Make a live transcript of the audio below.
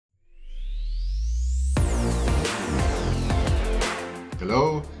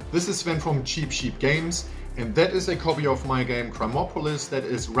This is Sven from Cheap Sheep Games, and that is a copy of my game Crimopolis that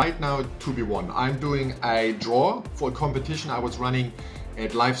is right now to be won. I'm doing a draw for a competition I was running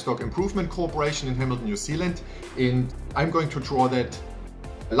at Livestock Improvement Corporation in Hamilton, New Zealand, and I'm going to draw that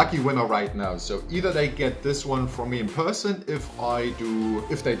lucky winner right now. So either they get this one from me in person if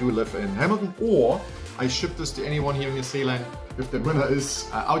they do live in Hamilton, or I ship this to anyone here in New Zealand if the winner is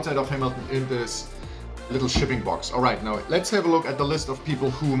outside of Hamilton in this little shipping box. All right, now let's have a look at the list of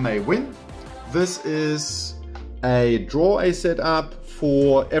people who may win. This is a draw I set up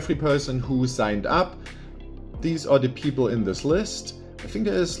for every person who signed up. These are the people in this list. I think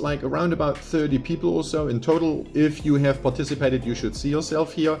there's like around about 30 people or so in total. If you have participated, you should see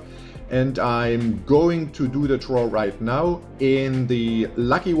yourself here. And I'm going to do the draw right now. And the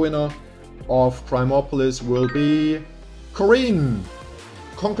lucky winner of Crimopolis will be Corinne.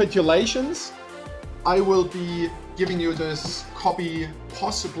 Congratulations. I will be giving you this copy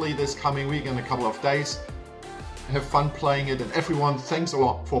possibly this coming week in a couple of days. Have fun playing it, and everyone, thanks a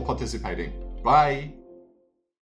lot for participating. Bye.